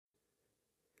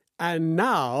And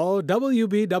now,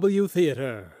 WBW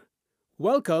Theater.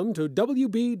 Welcome to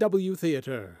WBW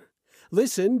Theater.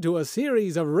 Listen to a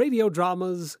series of radio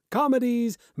dramas,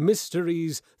 comedies,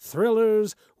 mysteries,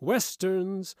 thrillers,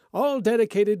 westerns, all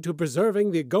dedicated to preserving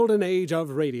the golden age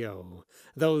of radio.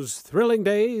 Those thrilling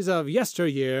days of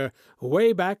yesteryear,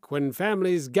 way back when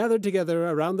families gathered together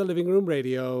around the living room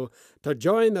radio to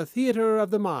join the theater of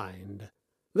the mind.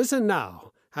 Listen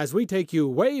now as we take you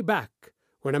way back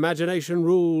when imagination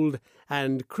ruled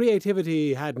and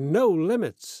creativity had no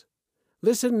limits.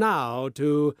 Listen now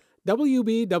to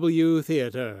WBW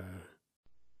Theater.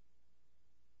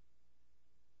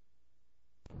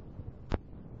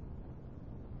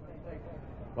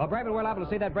 Well, Braven, we're liable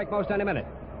to see that break most any minute.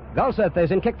 Gulseth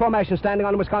is in kick formation, standing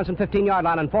on the Wisconsin 15-yard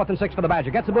line on 4th and 6 for the Badger.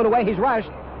 Gets the boot away, he's rushed.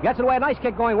 Gets it away, a nice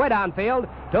kick going way downfield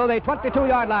to the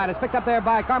 22-yard line. It's picked up there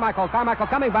by Carmichael. Carmichael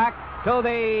coming back to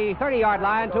the 30-yard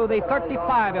line, to the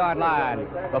 35-yard line,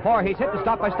 before he's hit the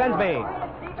stop by Stensby.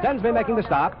 Stensby making the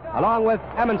stop, along with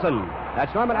Amundsen.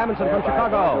 That's Norman Amundsen from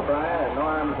Chicago.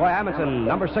 Boy, Amundsen,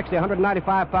 number 60,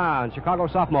 195 pounds, Chicago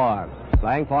sophomore,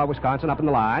 playing for Wisconsin up in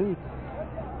the line.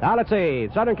 Now let's see,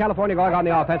 Southern California going on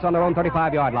the offense on their own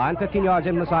 35-yard line, 15 yards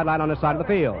in the sideline on this side of the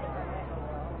field.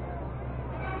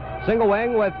 Single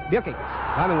wing with Bukic,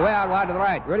 coming way out wide to the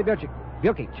right. Rudy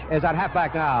Bukic is at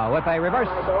halfback now with a reverse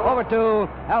over to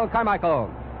Al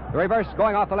Carmichael. The reverse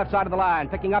going off the left side of the line,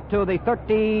 picking up to the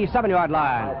 37-yard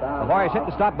line. Before he's hit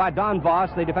the stop by Don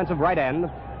Voss, the defensive right end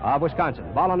of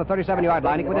Wisconsin. Ball on the 37-yard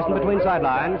line, equidistant between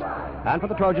sidelines. And for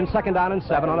the Trojans, 2nd down and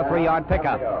 7 on a 3-yard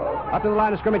pickup. Up to the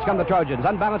line of scrimmage come the Trojans.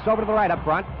 Unbalanced over to the right up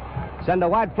front. Send a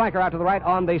wide flanker out to the right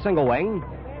on the single wing.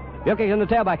 Bukic in the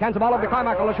tailback. Hands the ball over to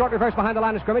Carmichael. A short reverse behind the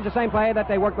line of scrimmage. The same play that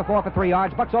they worked before for 3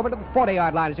 yards. Bucks over to the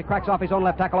 40-yard line as he cracks off his own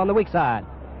left tackle on the weak side.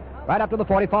 Right up to the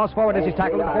 40, falls forward as he's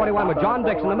tackled at the 41 with John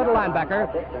Dixon, the middle linebacker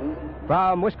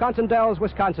from Wisconsin Dells,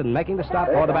 Wisconsin, making the stop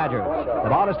for the Badgers. The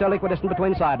ball is still equidistant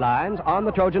between sidelines on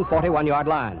the Trojan 41-yard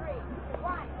line.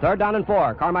 3rd down and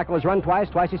 4. Carmichael has run twice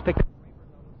he's picked up.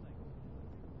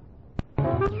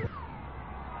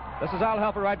 This is Al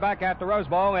Helfer right back at the Rose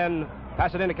Bowl in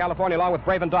Pasadena, California, along with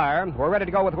Braven Dyer. We're ready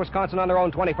to go with Wisconsin on their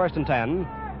own 21st and 10.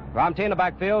 Romtey in the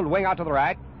backfield, wing out to the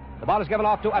right. The ball is given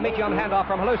off to Amici on the handoff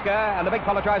from Haluska, and the big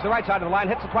fellow tries the right side of the line,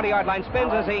 hits the 20-yard line,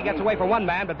 spins as he gets away from one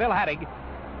man, but Bill Hattig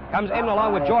comes in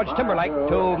along with George Timberlake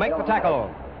to make the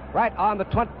tackle right on the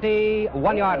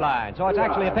 21-yard line. So it's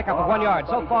actually a pickup of 1 yard.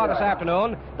 So far this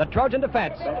afternoon, the Trojan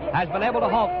defense has been able to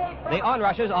halt the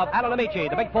onrushes of Alan Amici,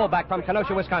 the big fullback from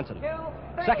Kenosha, Wisconsin.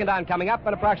 2nd down coming up,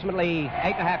 and approximately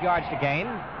 8.5 yards to gain.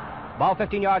 Ball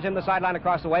 15 yards in the sideline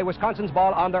across the way. Wisconsin's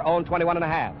ball on their own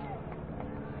 21.5.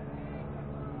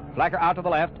 Flacker out to the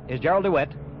left is Gerald DeWitt.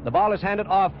 The ball is handed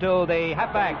off to the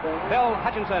halfback, Bill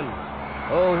Hutchinson,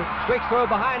 who streaks through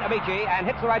behind Amici and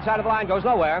hits the right side of the line, goes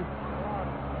nowhere.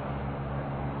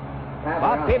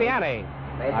 Bob Piviani,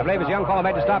 I believe, is a young fellow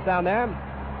made to stop down there.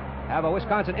 Have a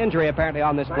Wisconsin injury apparently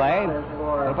on this play.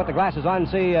 We'll put the glasses on and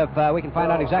see if we can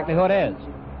find out exactly who it is.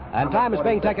 And time is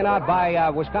being taken out by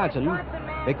Wisconsin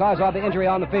because of the injury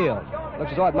on the field.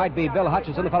 Looks as though it might be Bill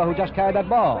Hutchinson, the fellow who just carried that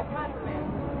ball.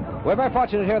 We're very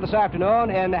fortunate here this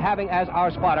afternoon in having as our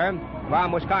spotter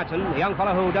from Wisconsin, the young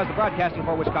fellow who does the broadcasting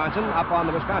for Wisconsin up on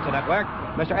the Wisconsin Network,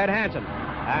 Mr. Ed Hansen.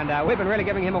 And we've been really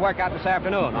giving him a workout this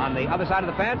afternoon. On the other side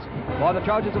of the fence, for the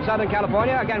Trojans of Southern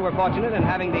California, again, we're fortunate in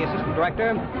having the Assistant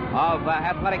Director of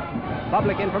Athletic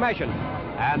Public Information.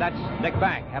 And that's Dick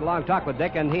Bank. Had a long talk with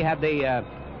Dick, and he had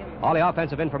all the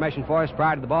offensive information for us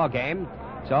prior to the ball game.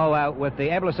 So with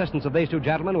the able assistance of these two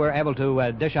gentlemen, we're able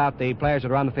to dish out the players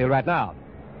that are on the field right now.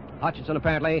 Hutchinson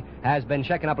apparently has been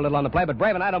shaken up a little on the play, but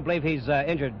Braven, I don't believe he's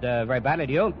injured very badly,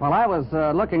 do you? Well, I was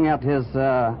looking at his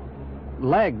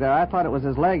leg there. I thought it was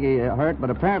his leg he hurt,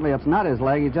 but apparently it's not his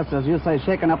leg. He's just, as you say,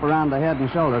 shaken up around the head and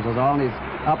shoulders is all, and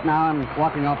he's up now and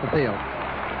walking off the field.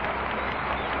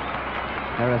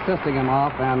 They're assisting him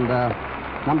off, and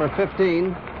number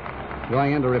 15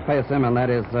 going in to replace him, and that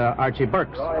is Archie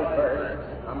Burks.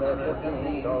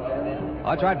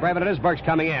 That's right, Braven, it is Burks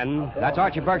coming in. That's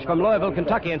Archie Burks from Louisville,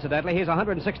 Kentucky, incidentally. He's a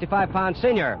 165-pound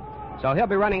senior, so he'll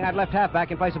be running at left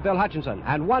halfback in place of Bill Hutchinson.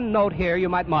 And one note here you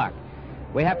might mark.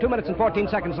 We have 2 minutes and 14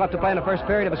 seconds left to play in the first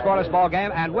period of a scoreless ball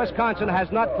game, and Wisconsin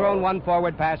has not thrown one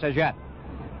forward pass as yet.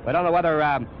 We don't know whether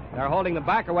they're holding them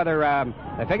back or whether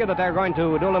they figure that they're going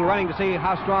to do a little running to see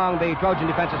how strong the Trojan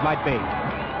defenses might be.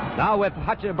 Now with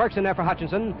Burks in there for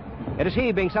Hutchinson, it is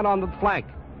he being sent on the flank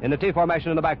in the T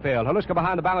formation in the backfield. Haluska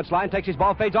behind the balance line, takes his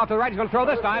ball, fades off to the right. He's going to throw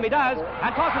this time. He does.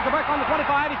 And tosses the Burke on the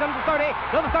 25. He sends the 30,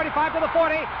 to the 35, to the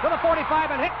 40, to the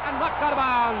 45, and hit and knocked out of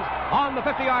bounds on the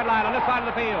 50-yard line on this side of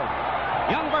the field.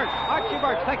 Young Burks, Archie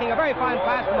Burks, taking a very fine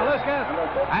pass from Holuska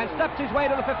and steps his way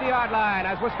to the 50-yard line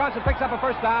as Wisconsin picks up a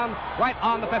first down right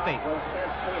on the 50.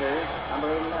 Number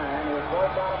 89 is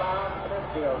forced out of bounds to this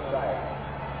field site.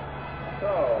 So,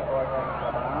 forced out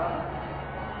of bounds.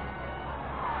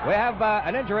 We have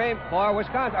an injury for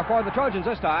Wisconsin, for the Trojans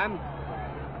this time.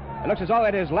 It looks as though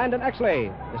it is Landon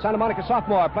Exley, the Santa Monica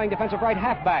sophomore, playing defensive right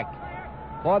halfback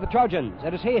for the Trojans.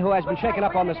 It is he who has been shaken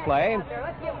up on this play,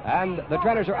 and the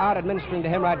trainers are out administering to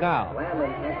him right now.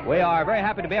 We are very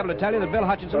happy to be able to tell you that Bill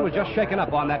Hutchinson was just shaken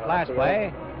up on that last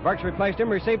play. Burks replaced him,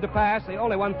 received the pass, the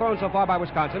only one thrown so far by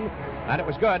Wisconsin, and it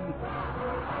was good.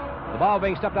 The ball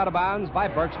being stepped out of bounds by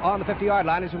Burks on the 50-yard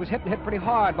line as he was hit pretty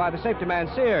hard by the safety man,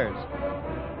 Sears.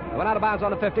 It went out of bounds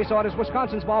on the 50, so it is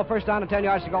Wisconsin's ball, first down and 10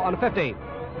 yards to go on the 50.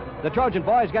 The Trojan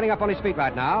boy is getting up on his feet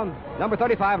right now. Number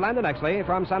 35, Landon Exley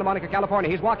from Santa Monica, California.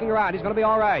 He's walking around. He's going to be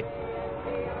all right.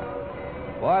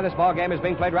 Boy, this ball game is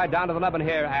being played right down to the nubbin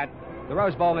here at the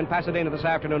Rose Bowl in Pasadena this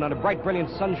afternoon under bright, brilliant,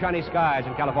 sunshiny skies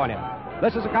in California.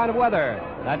 This is the kind of weather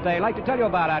that they like to tell you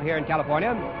about out here in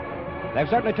California. They've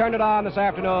certainly turned it on this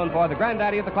afternoon for the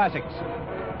granddaddy of the classics,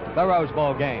 the Rose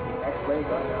Bowl game. Exley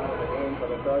going out of the game for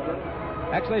the Trojans.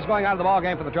 Exley's going out of the ball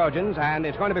game for the Trojans, and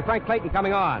it's going to be Frank Clayton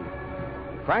coming on.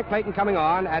 Frank Clayton coming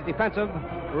on at defensive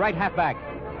right halfback.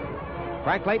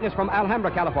 Frank Clayton is from Alhambra,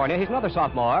 California. He's another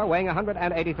sophomore, weighing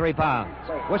 183 pounds.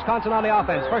 Wisconsin on the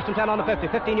offense. First and 10 on the 50.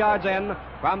 15 yards in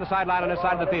from the sideline on his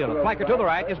side of the field. Flanker to the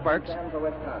right is Burks.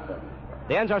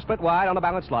 The ends are split wide on the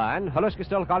balanced line. Holuska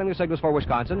still calling the signals for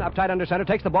Wisconsin. Up tight under center.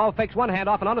 Takes the ball, fakes one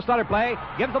handoff, and on the stutter play,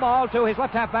 gives the ball to his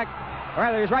left halfback, or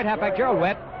rather his right halfback, Gerald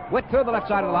Witt. Witt through the left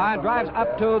side of the line, drives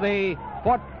up to the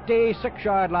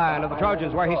 46-yard line of the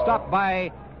Trojans, where he's stopped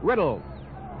by Riddle.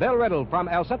 Bill Riddle from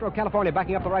El Centro, California,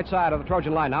 backing up the right side of the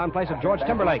Trojan line now in place of George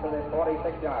Timberlake. The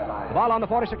ball on the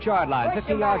 46-yard line,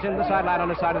 15 yards in the sideline on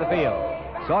the side of the field.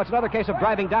 So it's another case of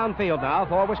driving downfield now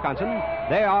for Wisconsin.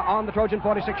 They are on the Trojan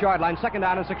 46-yard line, second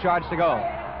down and 6 yards to go.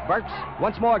 Burks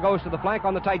once more goes to the flank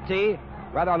on the tight tee,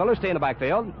 rather on the loose tee in the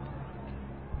backfield.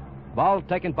 Ball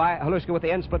taken by Holuska with the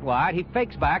end split wide. He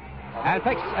fakes back and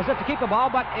fakes as if to keep the ball,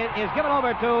 but it is given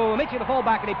over to Michi, the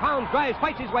fullback, and he pounds, drives,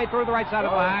 fights his way through the right side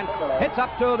of the line, hits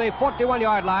up to the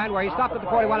 41-yard line where he stopped at the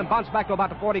 41 and bounced back to about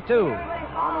the 42.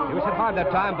 He was hit hard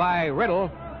that time by Riddle,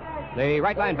 the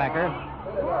right linebacker.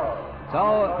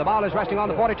 So the ball is resting on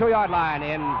the 42-yard line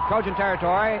in Trojan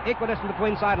territory, equidistant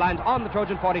between sidelines on the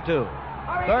Trojan 42.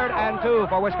 Third and 2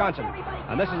 for Wisconsin.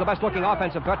 And this is the best-looking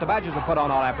offensive cut the Badgers have put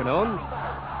on all afternoon.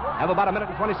 Have about a minute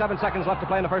and 27 seconds left to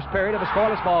play in the first period of a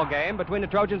scoreless ball game between the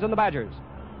Trojans and the Badgers.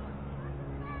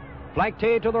 Flank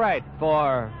tee to the right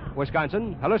for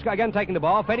Wisconsin. Holuska again taking the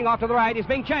ball, fading off to the right. He's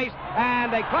being chased,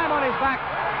 and they climb on his back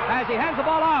as he hands the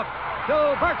ball off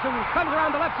to Burks, who comes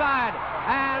around the left side.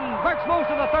 And Burks moves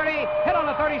to the 30, hit on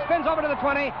the 30, spins over to the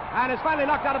 20, and is finally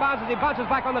knocked out of bounds as he bounces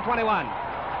back on the 21.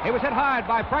 He was hit hard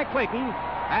by Frank Clayton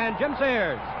and Jim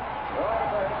Sears.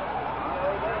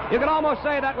 You can almost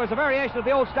say that was a variation of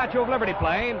the old Statue of Liberty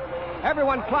play.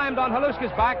 Everyone climbed on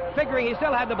Holuska's back, figuring he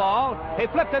still had the ball. He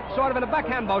flipped it sort of in a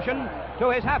backhand motion to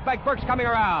his halfback Burks coming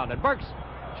around. And Burks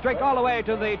streaked all the way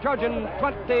to the Trojan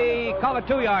 20, call it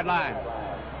 2-yard line.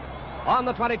 On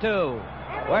the 22,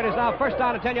 where it is now first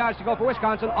down and 10 yards to go for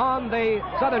Wisconsin on the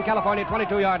Southern California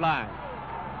 22-yard line.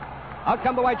 Out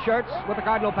come the white shirts with the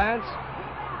cardinal pants.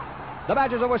 The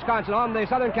Badgers of Wisconsin on the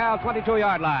Southern Cal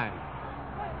 22-yard line.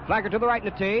 Flanker to the right in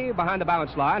the tee, behind the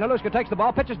balance line. Holuska takes the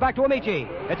ball, pitches back to Amici.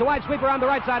 It's a wide sweep around the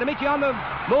right side. Amici on the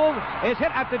move is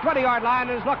hit at the 20-yard line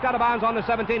and is knocked out of bounds on the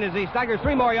 17 as he staggers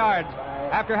 3 more yards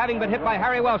after having been hit by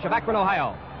Harry Welsh of Akron,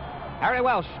 Ohio. Harry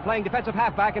Welsh playing defensive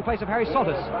halfback in place of Harry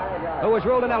Soltis, who was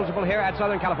ruled ineligible here at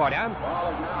Southern California.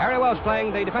 Harry Welsh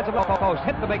playing the defensive left post,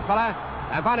 hit the big fella,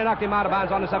 and finally knocked him out of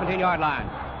bounds on the 17-yard line.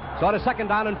 So it is second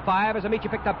down and 5 as Amici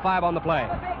picked up 5 on the play.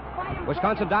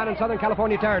 Wisconsin down in Southern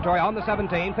California territory on the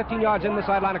 17, 15 yards in the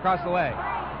sideline across the way.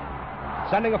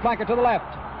 Sending a flanker to the left.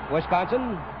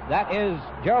 Wisconsin, that is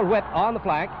Gerald Witt on the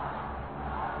flank.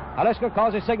 Holuska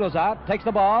calls his signals out, takes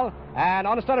the ball, and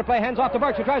on a stutter play, hands off to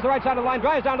Burks, who tries the right side of the line,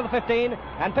 drives down to the 15,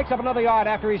 and picks up another yard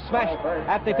after he's smashed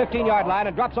at the 15-yard line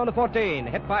and drops on the 14,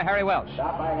 hit by Harry Welsh.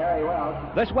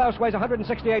 This Welsh weighs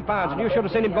 168 pounds, and you should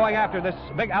have seen him going after this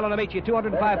big Alan Amici,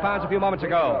 205 pounds a few moments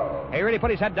ago. He really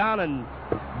put his head down and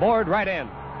bored right in.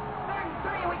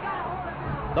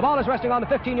 The ball is resting on the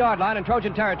 15-yard line in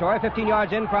Trojan territory, 15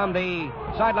 yards in from the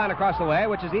sideline across the way,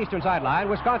 which is the eastern sideline.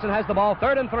 Wisconsin has the ball,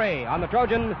 3rd and 3 on the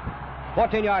Trojan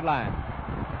 14-yard line.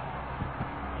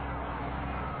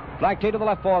 Flank tee to the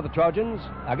left for the Trojans.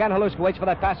 Again, Holuska waits for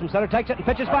that pass from center, takes it and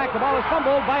pitches back. The ball is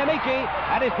fumbled by Amici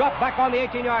and is dropped back on the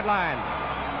 18-yard line.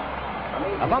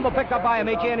 A fumble picked up by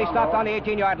Amici, and he stopped on the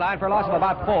 18-yard line for a loss of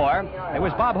about 4. It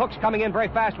was Bob Hooks coming in very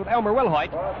fast with Elmer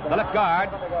Wilhoit, the left guard.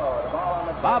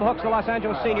 Bob Hooks, the Los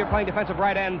Angeles senior, playing defensive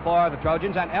right end for the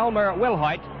Trojans, and Elmer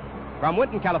Wilhoit from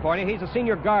Winton, California. He's a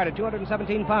senior guard at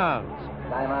 217 pounds.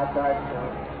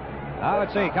 Now,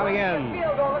 let's see, coming in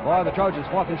for the Trojans,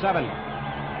 4th and 7.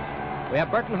 We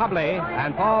have Burton Hubley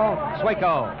and Paul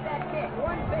Swaco.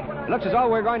 It looks as though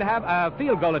we're going to have a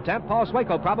field goal attempt. Paul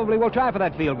Swaco probably will try for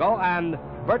that field goal, and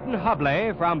Burton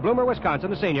Hubley from Bloomer, Wisconsin,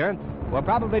 the senior, will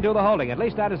probably do the holding. At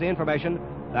least that is the information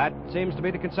that seems to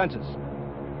be the consensus.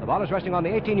 The ball is resting on the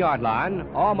 18-yard line,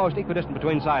 almost equidistant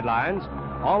between sidelines,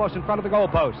 almost in front of the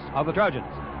goalposts of the Trojans.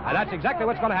 And that's exactly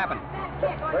what's going to happen.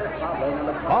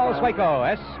 Paul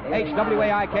Swaco,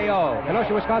 S-H-W-A-I-K-O,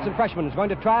 Kenosha, Wisconsin freshman, is going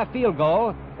to try a field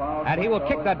goal, and he will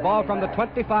kick that ball from the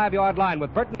 25-yard line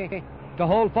with Burton to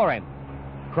hold for him.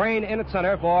 Crane in at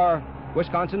center for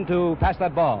Wisconsin to pass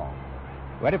that ball.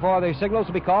 Ready for the signals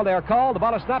to be called. They are called. The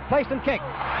ball is snapped, placed, and kicked.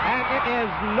 And it is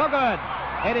no good.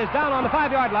 It is down on the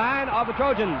 5-yard line of the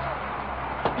Trojans.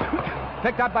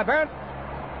 Picked up by Burt,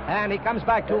 and he comes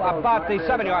back to about the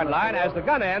 7-yard line as the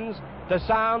gun ends to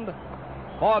sound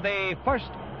for the first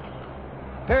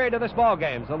period of this ball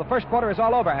game. So the first quarter is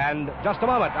all over, and just a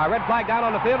moment, our red flag down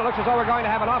on the field. It looks as though we're going to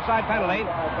have an offside penalty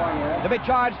to be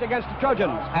charged against the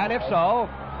Trojans, and if so,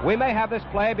 we may have this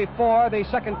play before the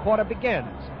second quarter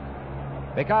begins,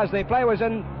 because the play was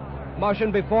in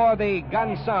motion before the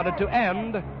gun sounded to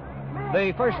end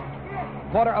the first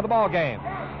quarter of the ball game.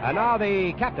 And now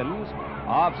the captains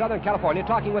of Southern California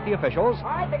talking with the officials.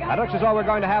 It looks as though we're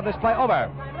going to have this play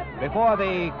over before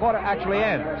the quarter actually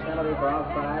ends.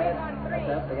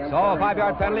 So a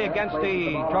 5-yard penalty against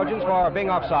the Trojans for being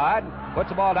offside. Puts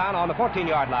the ball down on the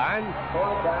 14-yard line.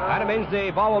 And it means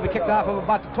the ball will be kicked off of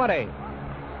about the 20.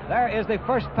 There is the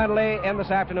first penalty in this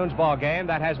afternoon's ball game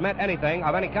that has meant anything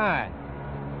of any kind.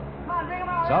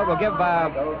 So it will give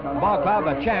Ball Club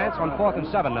a chance on 4th and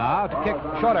 7 now to kick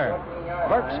shorter.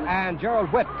 Burks and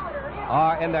Gerald Witt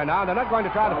are in there now. They're not going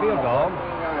to try the field goal.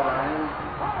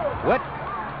 Witt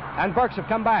and Burks have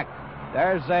come back.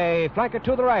 There's a flanker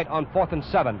to the right on 4th and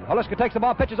 7. Holiska takes the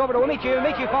ball, pitches over to Amici.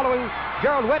 Amici following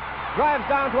Gerald Witt, drives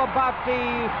down to about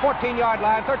the 14-yard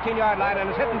line, 13-yard line, and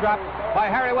is hit and dropped by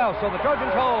Harry Wells. So the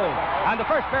Trojans hold. And the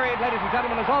first period, ladies and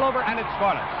gentlemen, is all over, and it's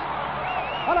scoreless.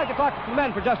 I'd like to talk to the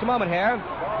men for just a moment here.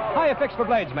 How you fix for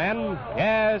blades, men?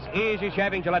 Yes, Easy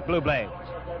Shaving Gillette Blue Blades.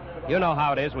 You know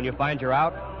how it is when you find you're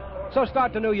out. So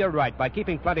start the new year right by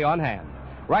keeping plenty on hand.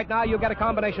 Right now, you get a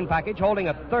combination package holding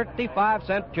a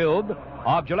 35-cent tube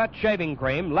of Gillette shaving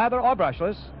cream, lather or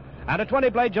brushless, and a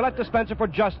 20-blade Gillette dispenser for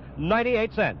just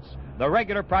 98 cents, the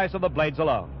regular price of the blades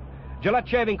alone. Gillette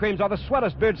shaving creams are the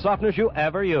sweetest beard softeners you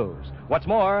ever use. What's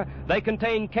more, they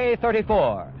contain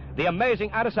K34, the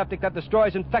amazing antiseptic that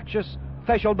destroys infectious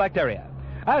facial bacteria.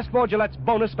 Ask for Gillette's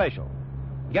bonus facial.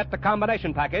 Get the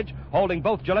combination package holding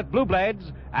both Gillette Blue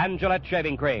Blades and Gillette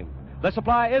shaving cream. The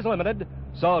supply is limited,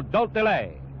 so don't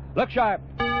delay. Look sharp,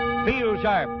 feel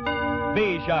sharp,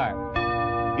 be sharp.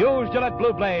 Use Gillette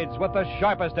Blue Blades with the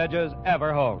sharpest edges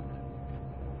ever honed.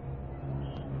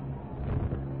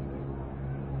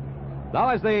 Now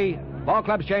as the ball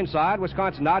clubs change side,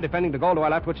 Wisconsin now defending the goal to our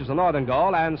left, which is the northern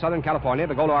goal, and Southern California,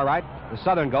 the goal to our right, the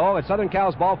southern goal. It's Southern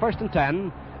Cal's ball, 1st and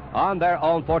 10 on their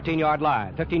own 14-yard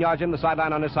line. 15 yards in the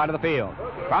sideline on this side of the field.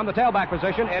 From the tailback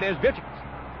position, it is Buchitz.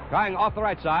 Trying off the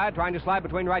right side, trying to slide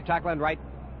between right tackle and right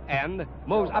end.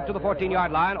 Moves up to the 14-yard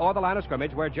line or the line of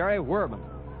scrimmage where Jerry Werman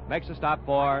makes a stop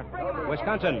for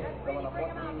Wisconsin.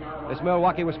 This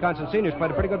Milwaukee, Wisconsin senior's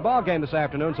played a pretty good ball game this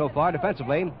afternoon so far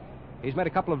defensively. He's made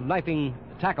a couple of knifing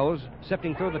tackles,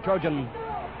 sifting through the Trojan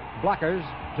blockers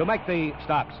to make the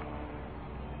stops.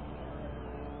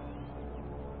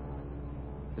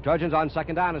 The Trojans on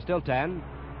 2nd down is still 10.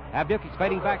 Buchitz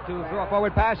fading back to throw a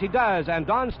forward pass. He does, and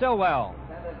Don Stillwell,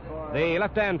 the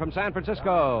left end from San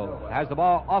Francisco, has the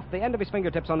ball off the end of his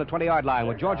fingertips on the 20-yard line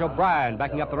with George O'Brien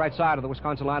backing up the right side of the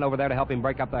Wisconsin line over there to help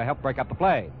break up the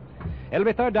play. It'll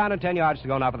be 3rd down and 10 yards to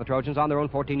go now for the Trojans on their own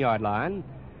 14-yard line.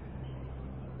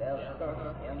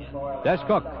 Des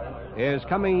Cook is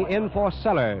coming in for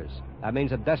Sellers. That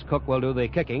means that Des Cook will do the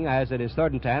kicking as it is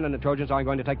 3rd and 10, and the Trojans aren't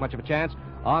going to take much of a chance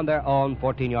on their own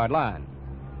 14-yard line.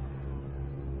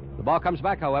 The ball comes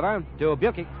back, however, to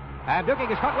Buchitz. And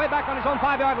Buchitz is cut way back on his own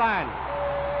 5-yard line.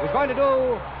 He's going to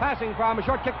do passing from a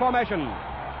short kick formation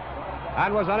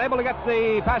and was unable to get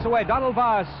the pass away. Donald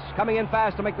Voss coming in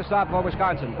fast to make the stop for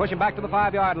Wisconsin, pushing back to the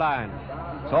 5-yard line.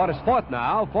 So it is 4th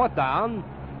now, 4th down.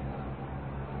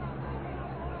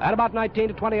 And about 19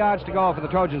 to 20 yards to go for the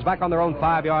Trojans back on their own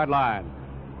 5-yard line.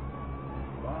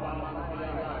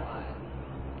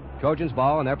 Trojans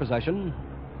ball in their possession.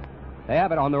 They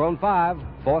have it on their own 5,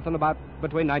 fourth and about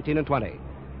between 19 and 20.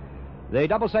 The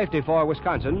double safety for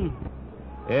Wisconsin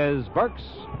is Burks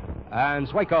and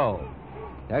Swaco.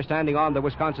 They're standing on the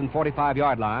Wisconsin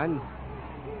 45-yard line.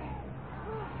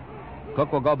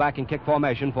 Cook will go back in kick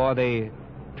formation for the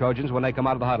Trojans when they come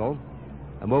out of the huddle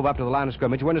and move up to the line of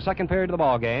scrimmage. We're in the second period of the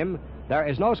ball game. There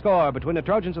is no score between the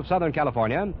Trojans of Southern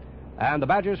California and the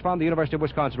Badgers from the University of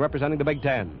Wisconsin representing the Big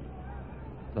Ten.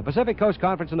 The Pacific Coast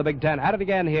Conference and the Big Ten at it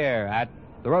again here at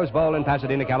the Rose Bowl in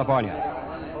Pasadena,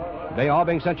 California. They all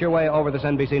being sent your way over this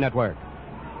NBC network.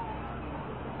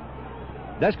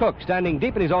 Des Cook, standing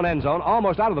deep in his own end zone,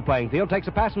 almost out of the playing field, takes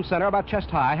a pass from center about chest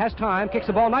high, has time, kicks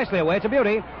the ball nicely away. It's a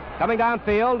beauty. Coming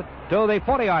downfield to the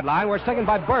 40-yard line, where it's taken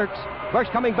by Burks. Burks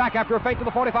coming back after a fake to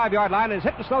the 45-yard line and is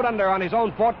hit and slowed under on his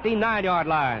own 49-yard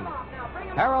line.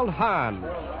 Harold Hahn,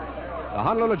 the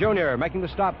Honolulu junior, making the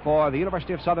stop for the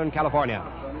University of Southern California.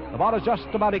 The ball is just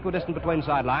about equidistant between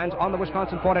sidelines on the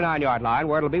Wisconsin 49-yard line,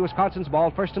 where it'll be Wisconsin's ball,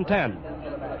 1st and 10.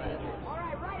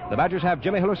 The Badgers have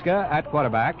Jimmy Haluska at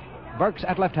quarterback, Burks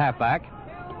at left halfback.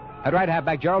 At right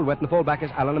halfback, Gerald Witt, and the fullback is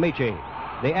Alan Amici.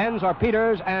 The ends are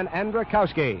Peters and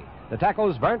Andrakowski. The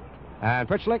tackles, Berndt and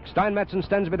Pritchlick, Steinmetz and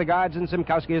Stensby the guards, and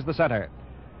Simkowski is the center.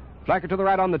 Flacker to the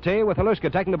right on the tee with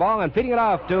Haluska taking the ball and feeding it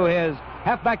off to his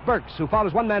halfback Burks, who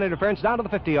follows one-man interference down to the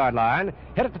 50-yard line,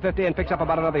 hit at the 50 and picks up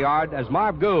about another yard as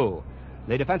Marv Goo,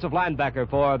 the defensive linebacker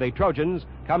for the Trojans,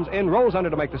 comes in, rolls under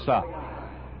to make the stop.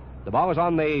 The ball is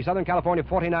on the Southern California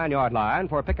 49-yard line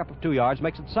for a pickup of 2 yards,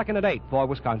 makes it 2nd and 8 for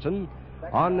Wisconsin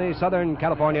on the Southern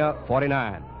California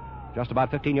 49. Just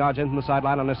about 15 yards in from the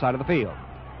sideline on this side of the field.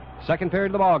 Second period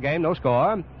of the ball game, no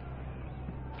score.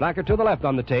 Flanker to the left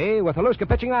on the tee with Haluska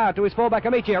pitching out to his fullback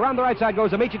Amici. Around the right side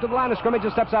goes Amici to the line of scrimmage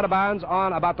and steps out of bounds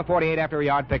on about the 48 after a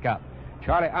yard pickup.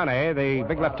 Charlie Ane, the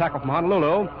big left tackle from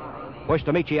Honolulu, pushed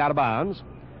Amici out of bounds.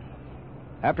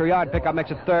 After a yard pickup makes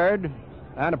it 3rd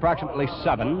and approximately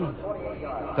 7.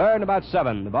 3rd and about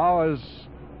 7. The ball is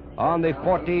on the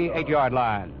 48-yard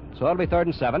line. So it'll be 3rd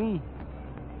and 7.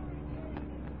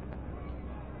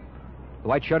 The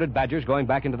white-shirted Badgers going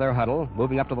back into their huddle,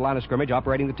 moving up to the line of scrimmage,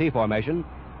 operating the T formation.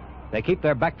 They keep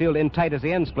their backfield in tight as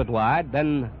the end split wide.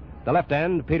 Then the left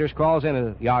end, Peters crawls in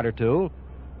a yard or two.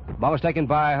 Ball is taken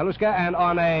by Haluska, and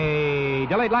on a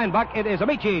delayed line buck, it is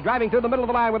Amici driving through the middle of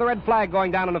the line with a red flag going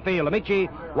down on the field. Amici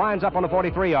winds up on the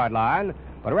 43-yard line,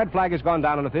 but a red flag has gone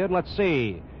down on the field. Let's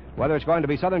see whether it's going to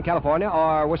be Southern California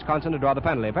or Wisconsin to draw the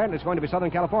penalty. Apparently it's going to be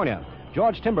Southern California.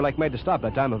 George Timberlake made the stop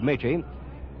that time of Amici.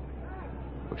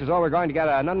 Looks as though we're going to get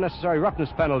an unnecessary roughness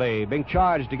penalty being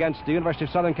charged against the University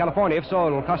of Southern California. If so,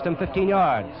 it'll cost him 15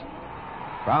 yards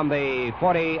from the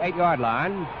 48-yard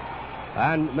line.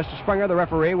 And Mr. Springer, the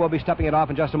referee, will be stepping it off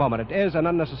in just a moment. It is an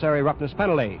unnecessary roughness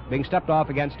penalty being stepped off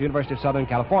against the University of Southern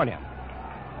California.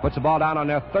 Puts the ball down on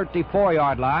their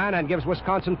 34-yard line and gives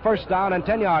Wisconsin 1st down and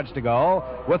 10 yards to go,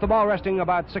 with the ball resting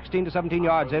about 16 to 17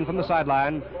 yards in from the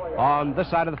sideline on this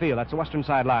side of the field. That's the western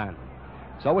sideline.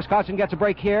 So Wisconsin gets a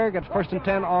break here, gets 1st and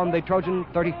 10 on the Trojan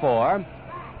 34.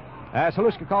 As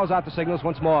Haluska calls out the signals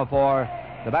once more for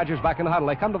the Badgers back in the huddle.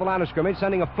 They come to the line of scrimmage,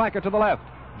 sending a flanker to the left.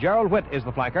 Gerald Witt is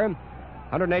the flanker,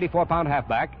 184-pound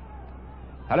halfback.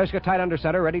 Haluska tight under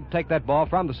center, ready to take that ball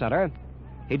from the center.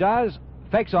 He does,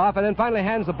 fakes off, and then finally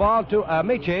hands the ball to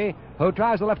Amici, who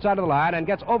tries the left side of the line and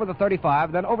gets over the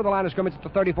 35, then over the line of scrimmage at the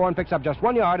 34 and picks up just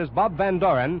 1 yard as Bob Van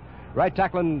Doren, right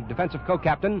tackle and defensive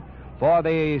co-captain for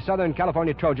the Southern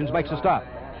California Trojans, makes a stop.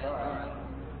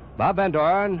 Bob Van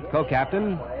Doren,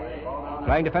 co-captain,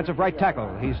 playing defensive right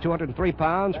tackle. He's 203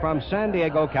 pounds from San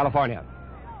Diego, California.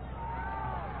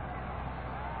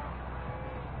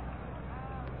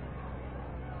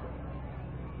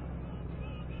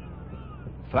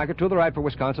 Flanker to the right for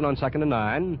Wisconsin on 2nd and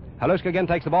 9. Haluska again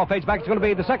takes the ball, fades back. It's going to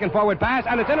be the second forward pass,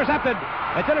 and it's intercepted.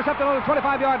 It's intercepted on the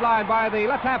 25-yard line by the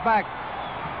left halfback,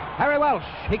 Harry Welsh.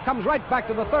 He comes right back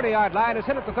to the 30-yard line, is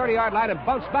hit at the 30-yard line, and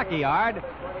bounced back a yard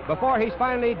before he's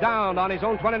finally downed on his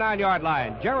own 29-yard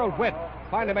line. Gerald Witt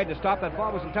finally made the stop. That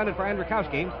ball was intended for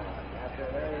Andrakowski,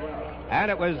 and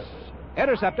it was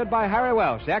intercepted by Harry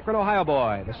Welsh, the Akron, Ohio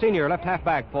boy, the senior left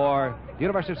halfback for the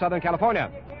University of Southern California.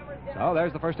 So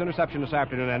there's the first interception this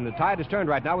afternoon, and the tide is turned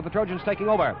right now with the Trojans taking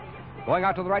over. Going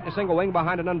out to the right to single wing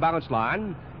behind an unbalanced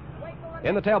line.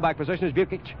 In the tailback position is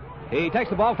Bukic. He takes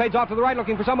the ball, fades off to the right,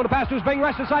 looking for someone to pass to. Bing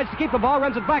Rest decides to keep the ball,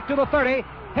 runs it back to the 30,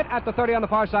 hit at the 30 on the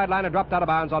far sideline, and dropped out of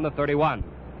bounds on the 31.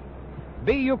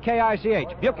 B-U-K-I-C-H,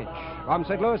 Bukic from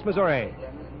St. Louis, Missouri.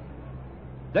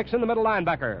 Dixon, the middle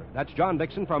linebacker. That's John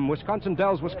Dixon from Wisconsin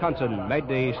Dells, Wisconsin. Made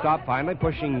the stop finally,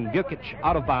 pushing Bukic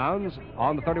out of bounds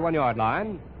on the 31-yard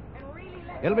line.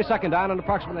 It'll be second down and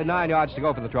approximately 9 yards to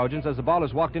go for the Trojans as the ball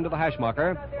is walked into the hash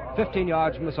marker, 15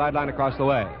 yards from the sideline across the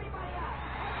way.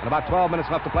 And about 12 minutes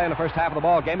left to play in the first half of the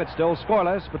ball game. It's still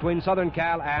scoreless between Southern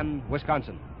Cal and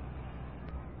Wisconsin.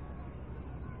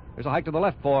 There's a hike to the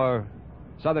left for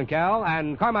Southern Cal,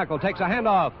 and Carmichael takes a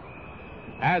handoff.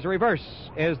 As a reverse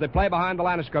is the play behind the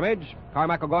line of scrimmage.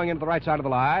 Carmichael going into the right side of the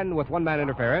line with one-man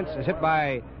interference is hit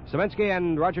by Saminsky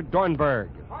and Roger Dornberg.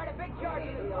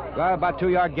 Got about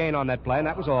 2-yard gain on that play, and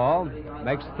that was all.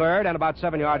 Makes third and about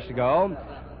 7 yards to go,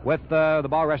 with the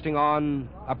ball resting on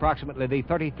approximately the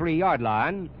 33-yard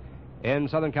line in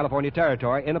Southern California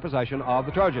territory in the possession of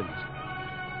the Trojans.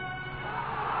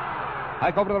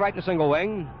 Hike over to the right in a single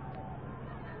wing.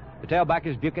 The tailback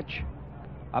is Bukic.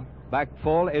 Up back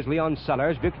full is Leon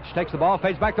Sellers. Bukic takes the ball,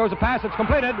 fades back, throws a pass. It's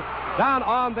completed down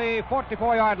on the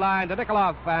 44-yard line to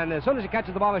Nikoloff, and as soon as he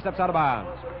catches the ball, he steps out of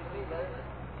bounds.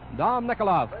 Dom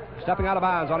Nikoloff stepping out of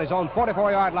bounds on his own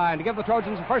 44-yard line to give the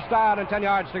Trojans a first down and 10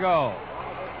 yards to go.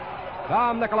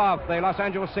 Dom Nikoloff, the Los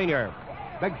Angeles senior.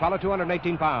 Big fellow,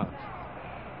 218 pounds.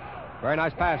 Very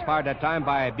nice pass fired that time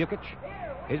by Bukic.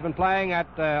 He's been playing at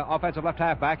offensive left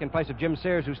halfback in place of Jim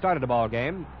Sears, who started the ball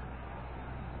game.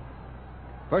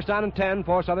 First down and 10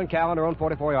 for Southern Cal on their own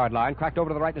 44-yard line. Cracked over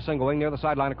to the right in a single wing near the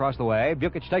sideline across the way.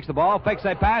 Bukic takes the ball, fakes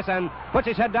a pass, and puts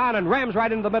his head down and rams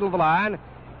right into the middle of the line.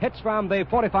 Hits from the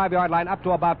 45-yard line up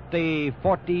to about the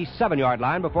 47-yard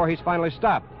line before he's finally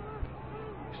stopped.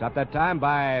 Stopped that time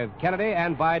by Kennedy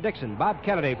and by Dixon. Bob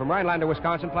Kennedy from Rhinelander,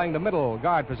 Wisconsin, playing the middle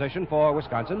guard position for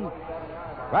Wisconsin.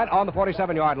 Right on the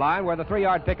 47-yard line, where the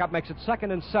 3-yard pickup makes it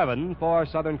 2nd and 7 for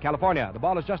Southern California. The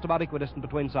ball is just about equidistant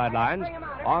between sidelines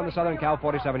on the Southern Cal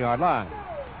 47-yard line.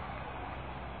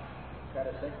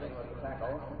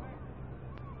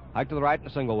 Hike to the right in a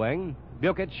single wing.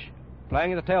 Bukic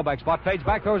playing in the tailback spot, fades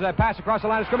back, throws a pass across the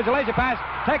line of scrimmage, a lazy pass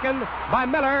taken by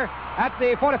Miller at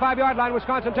the 45-yard line,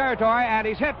 Wisconsin territory, and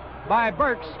he's hit by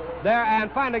Burks there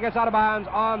and finally gets out of bounds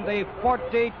on the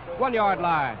 41-yard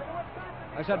line.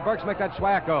 I said, Burks, make that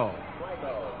Swayko.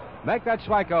 Make that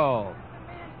Swayko.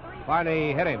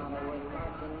 Finally hit him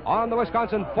on the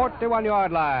Wisconsin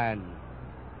 41-yard line.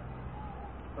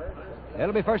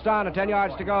 It'll be first down and 10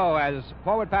 yards to go as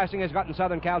forward passing has gotten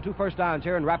Southern Cal 2 first downs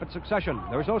here in rapid succession.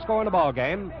 There was no score in the ball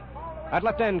game. At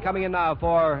left end coming in now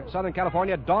for Southern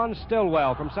California, Don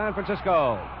Stillwell from San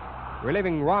Francisco,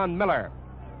 relieving Ron Miller.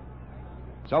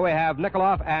 So we have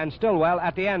Nikoloff and Stillwell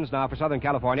at the ends now for Southern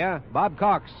California. Bob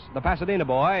Cox, the Pasadena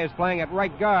boy, is playing at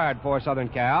right guard for Southern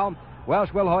Cal.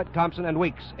 Welsh, Wilhoit, Thompson, and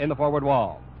Weeks in the forward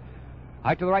wall.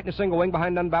 Hike to the right in a single wing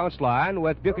behind an unbalanced line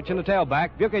with Bukic in the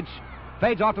tailback. Bukic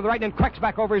fades off to the right and cracks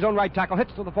back over his own right tackle,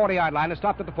 hits to the 40-yard line and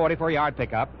stopped at the 40 for a yard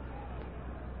pickup.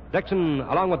 Dixon,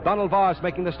 along with Donald Voss,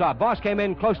 making the stop. Voss came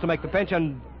in close to make the pinch,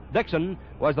 and Dixon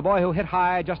was the boy who hit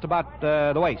high just about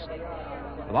the waist.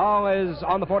 The ball is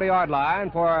on the 40-yard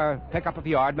line for a pickup of a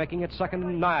yard, making it 2nd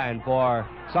and 9 for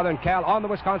Southern Cal on the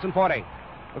Wisconsin 40.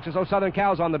 Looks as though Southern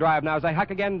Cal's on the drive now as they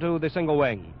hike again to the single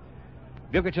wing.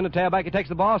 Bukic in the tailback. He takes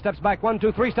the ball, steps back 1,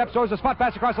 2, 3 steps, throws a spot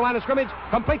pass across the line of scrimmage,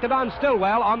 complete to Don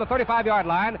Stillwell on the 35-yard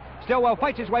line. Stillwell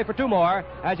fights his way for 2 more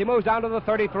as he moves down to the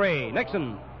 33.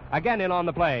 Nixon again in on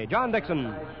the play. John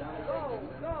Dixon.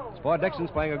 Boy,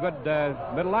 Dixon's playing a good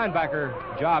middle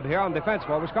linebacker job here on defense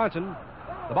for Wisconsin.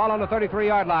 The ball on the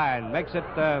 33-yard line makes it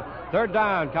 3rd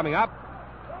down coming up.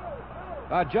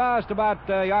 Just about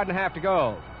a yard and a half to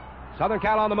go. Southern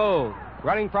Cal on the move,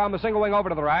 running from the single wing over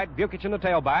to the right. Bukic in the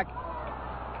tailback.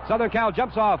 Southern Cal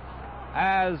jumps off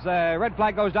as red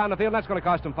flag goes down the field. That's going to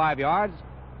cost them 5 yards.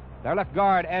 Their left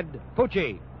guard, Ed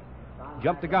Pucci,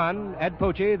 jumped the gun. Ed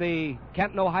Pucci, the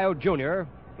Canton, Ohio junior,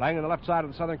 playing on the left side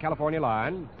of the Southern California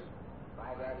line.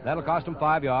 That'll cost them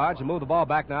 5 yards and move the ball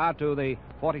back now to the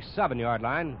 47-yard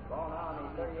line.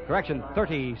 Correction,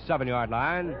 37-yard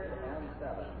line.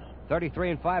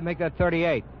 33 and 5 make that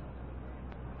 38.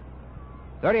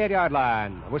 38-yard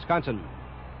line, Wisconsin.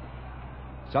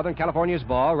 Southern California's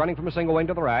ball, running from a single wing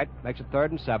to the right, makes it 3rd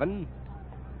and 7.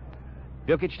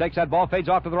 Bukic takes that ball, fades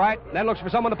off to the right, then looks for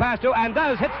someone to pass to, and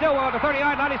does hit Stillwell at the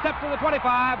 30-yard line. He steps to the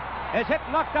 25, is hit,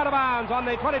 knocked out of bounds on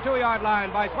the 22-yard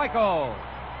line by Swayko.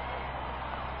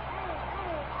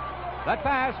 That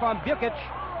pass from Bukic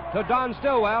to Don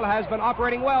Stillwell has been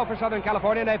operating well for Southern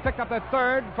California, and they've picked up their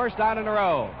 3rd first down in a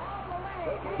row.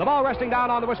 The ball resting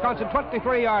down on the Wisconsin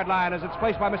 23-yard line as it's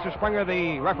placed by Mr. Springer,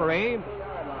 the referee.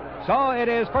 So it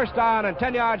is first down and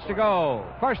 10 yards to go.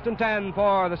 1st and 10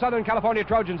 for the Southern California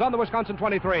Trojans on the Wisconsin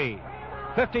 23.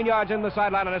 15 yards in the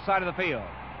sideline on this side of the field.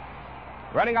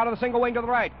 Running out of the single wing to the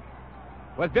right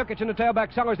with Bukic in the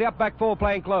tailback, Sellers the up back full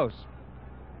playing close.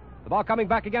 The ball coming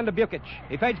back again to Bukic.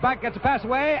 He fades back, gets a pass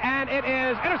away, and it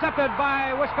is intercepted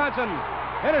by Wisconsin.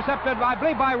 Intercepted, I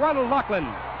believe, by Ronald Laughlin.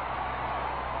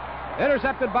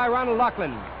 Intercepted by Ronald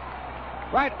Laughlin.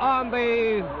 Right on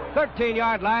the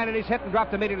 13-yard line, and he's hit and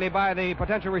dropped immediately by the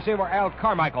potential receiver, Al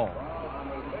Carmichael.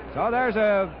 So there's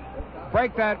a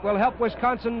break that will help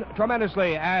Wisconsin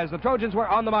tremendously as the Trojans were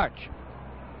on the march.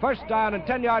 First down and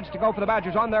 10 yards to go for the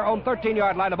Badgers on their own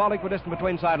 13-yard line, the ball equidistant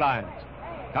between sidelines.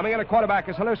 Coming in at quarterback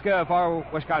is Haluska for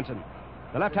Wisconsin.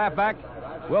 The left halfback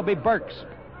will be Burks.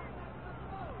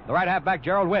 The right halfback,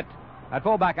 Gerald Witt. At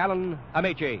fullback, Alan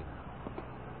Amici.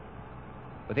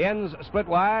 With the ends split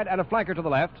wide and a flanker to the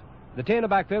left. The T in the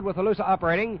backfield with Halusa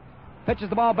operating. Pitches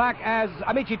the ball back as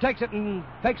Amici takes it and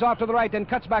takes off to the right, then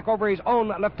cuts back over his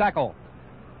own left tackle.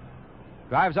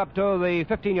 Drives up to the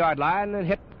 15-yard line and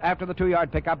hit after the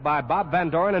 2-yard pickup by Bob Van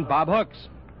Doren and Bob Hooks.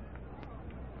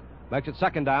 Makes it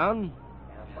second down.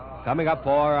 Coming up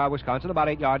for Wisconsin, about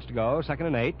 8 yards to go, 2nd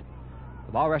and 8.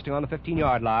 The ball resting on the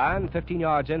 15-yard line, 15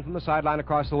 yards in from the sideline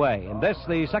across the way. And this,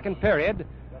 the second period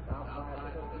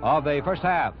of the first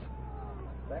half.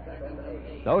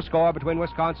 No score between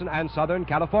Wisconsin and Southern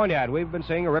California, and we've been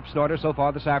seeing a rip snorter so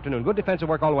far this afternoon. Good defensive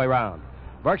work all the way around.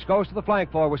 Burks goes to the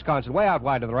flank for Wisconsin, way out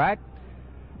wide to the right.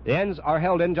 The ends are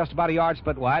held in just about a yard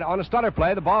split wide. On a stutter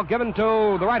play, the ball given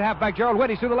to the right halfback, Gerald Witt.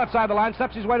 He's through the left side of the line,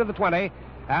 steps his way to the 20,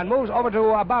 and moves over to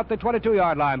about the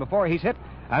 22-yard line before he's hit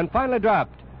and finally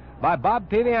dropped by Bob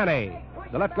Piviani,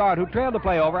 the left guard who trailed the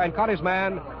play over and caught his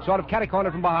man sort of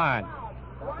catty-cornered from behind.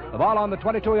 The ball on the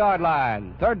 22-yard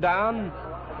line. Third down,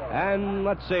 and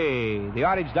let's see, the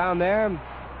yardage down there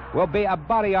will be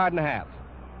about 1.5 yards.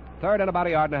 Third and about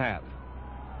 1.5 yards.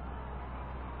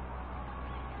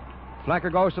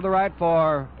 Flanker goes to the right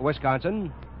for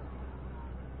Wisconsin.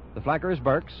 The flanker is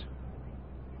Burks.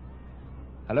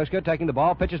 Haluska taking the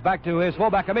ball, pitches back to his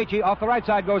fullback Amici. Off the right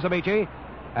side goes Amici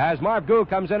as Marv Goo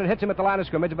comes in and hits him at the line of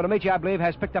scrimmage, but Amici, I believe,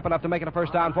 has picked up enough to make it a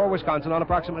first down for Wisconsin on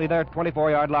approximately their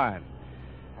 24-yard line.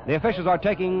 The officials are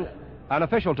taking an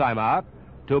official timeout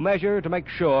to measure to make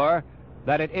sure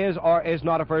that it is or is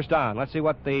not a first down. Let's see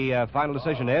what the final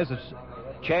decision is. The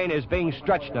chain is being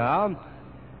stretched now.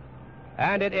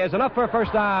 And it is enough for a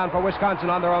first down for Wisconsin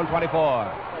on their own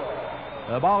 24.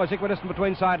 The ball is equidistant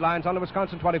between sidelines on the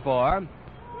Wisconsin 24.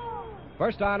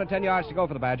 First down and 10 yards to go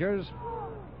for the Badgers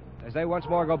as they once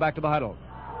more go back to the huddle.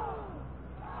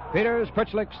 Peters,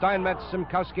 Pritchlick, Steinmetz,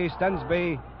 Simkowski,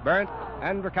 Stensby, Berndt,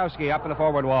 and Rakowski up in the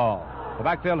forward wall. The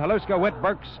backfield, Haluska, Witt,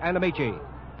 Burks, and Amici.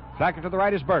 Flanker to the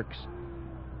right is Burks.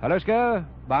 Haluska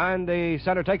behind the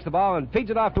center takes the ball and feeds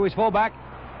it off to his fullback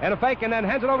in a fake, and then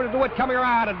hands it over to DeWitt coming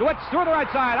around, and DeWitt's through the right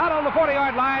side, out on the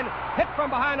 40-yard line, hit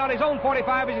from behind on his own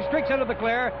 45 as he streaks into the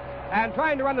clear, and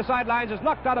trying to run the sidelines is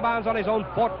knocked out of bounds on his own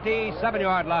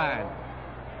 47-yard line.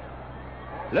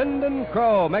 Lyndon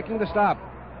Crow making the stop.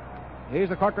 He's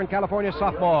the Corcoran, California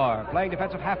sophomore, playing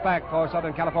defensive halfback for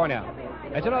Southern California.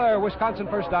 It's another Wisconsin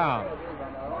first down.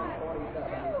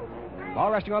 Ball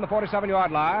resting on the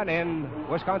 47-yard line in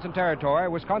Wisconsin territory.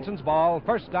 Wisconsin's ball,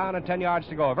 first down and 10 yards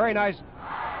to go. A very nice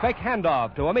fake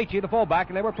handoff to Amici, the fullback,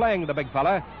 and they were playing the big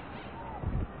fella.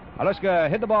 Haluska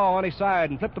hit the ball on his side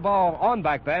and flipped the ball on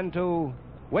back then to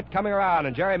Witt coming around,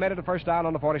 and Jerry made it a first down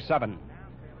on the 47.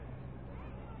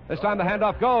 This time the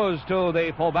handoff goes to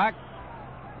the fullback.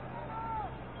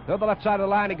 To the left side of the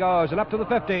line he goes, and up to the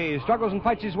 50. Struggles and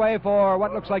fights his way for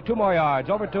what looks like 2 more yards,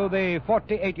 over to the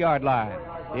 48-yard line.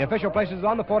 The official places it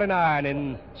on the 49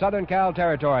 in Southern Cal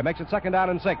territory. Makes it second down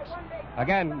and 6.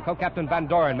 Again, co-captain Van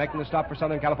Doren making the stop for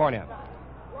Southern California.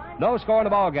 No score in the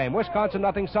ball game. Wisconsin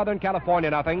nothing, Southern California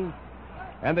nothing.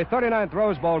 And the 39th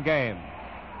Rose Bowl game.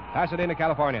 Pasadena,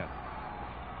 California.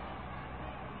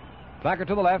 Flanker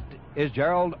to the left is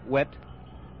Gerald Witt.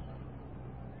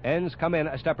 Ends come in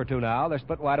a step or two now. They're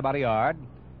split wide about 1 yard.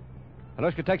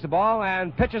 Haluska takes the ball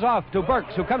and pitches off to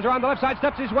Burks, who comes around the left side,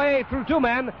 steps his way through 2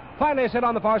 men. Finally is hit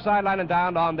on the far sideline and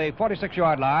down on the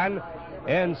 46-yard line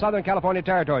in Southern California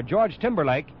territory. George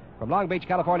Timberlake from Long Beach,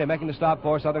 California, making the stop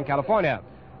for Southern California.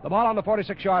 The ball on the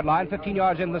 46-yard line, 15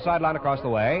 yards in the sideline across the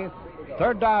way.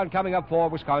 Third down coming up for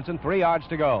Wisconsin, 3 yards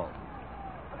to go.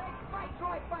 Fight,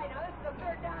 Troy, fight. Now, this is the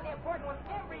third down, the important one.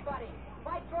 Everybody,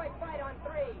 fight, Troy, fight on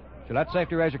 3. Gillette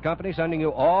Safety Razor Company sending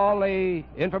you all the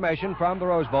information from the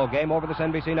Rose Bowl game over this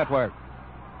NBC network.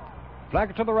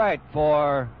 Flanker to the right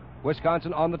for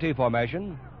Wisconsin on the T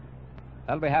formation.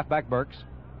 That'll be halfback Burks.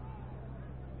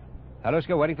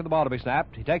 Haluska waiting for the ball to be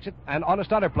snapped. He takes it, and on a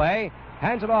stutter play,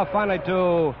 hands it off finally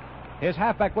to his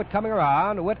halfback Witt coming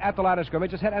around. Witt at the line of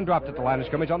scrimmage, is hit and dropped at the line of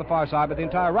scrimmage on the far side, but the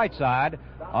entire right side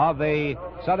of the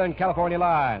Southern California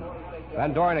line.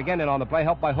 Van Doren again in on the play,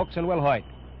 helped by Hooks and Wilhoit.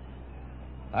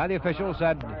 And the official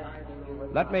said,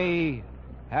 let me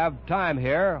have time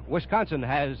here. Wisconsin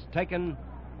has taken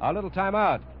a little time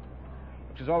out,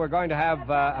 which is why we're going to have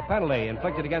a penalty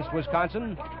inflicted against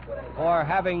Wisconsin for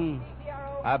having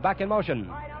back in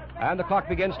motion. And the clock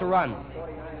begins to run.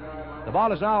 The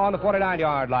ball is now on the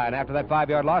 49-yard line. After that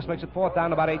 5-yard loss, makes it 4th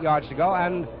down, about 8 yards to go.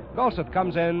 And Golseth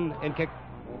comes in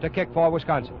to kick for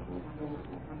Wisconsin.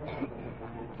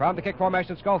 From the kick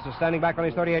formation, Golseth standing back on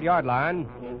his 38-yard line.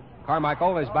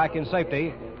 Carmichael is back in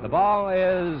safety. The ball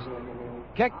is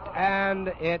kicked, and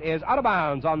it is out of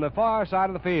bounds on the far side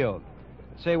of the field.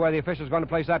 Let's see where the official is going to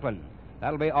place that one.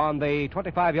 That'll be on the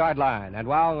 25-yard line. And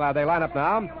while they line up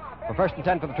now for 1st and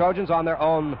 10 for the Trojans on their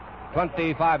own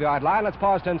 25-yard line, let's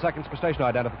pause 10 seconds for station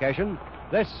identification.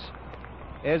 This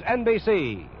is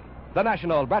NBC, the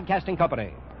National Broadcasting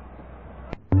Company.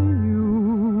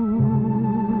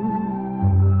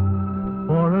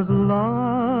 For as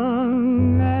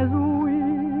long as we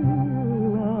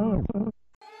love.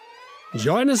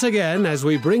 Join us again as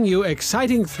we bring you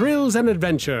exciting thrills and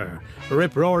adventure,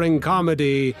 rip-roaring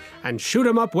comedy, and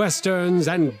shoot-'em-up westerns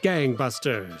and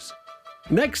gangbusters.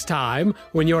 Next time,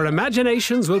 when your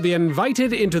imaginations will be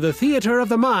invited into the theater of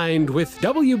the mind with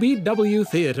WBW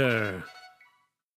Theater.